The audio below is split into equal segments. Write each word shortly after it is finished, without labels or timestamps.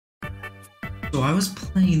So I was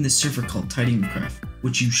playing this server called Tidingcraft,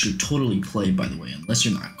 which you should totally play, by the way, unless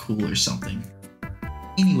you're not cool or something.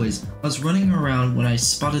 Anyways, I was running around when I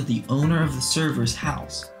spotted the owner of the server's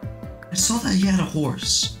house. I saw that he had a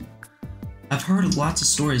horse. I've heard lots of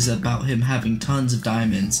stories about him having tons of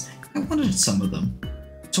diamonds. I wanted some of them,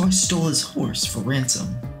 so I stole his horse for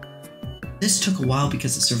ransom. This took a while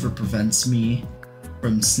because the server prevents me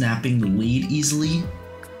from snapping the lead easily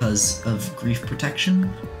because of grief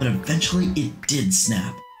protection, but eventually it did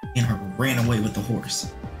snap, and I ran away with the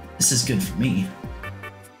horse. This is good for me.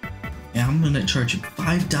 And I'm gonna charge you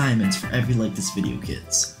 5 diamonds for every like this video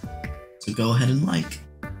gets. So go ahead and like.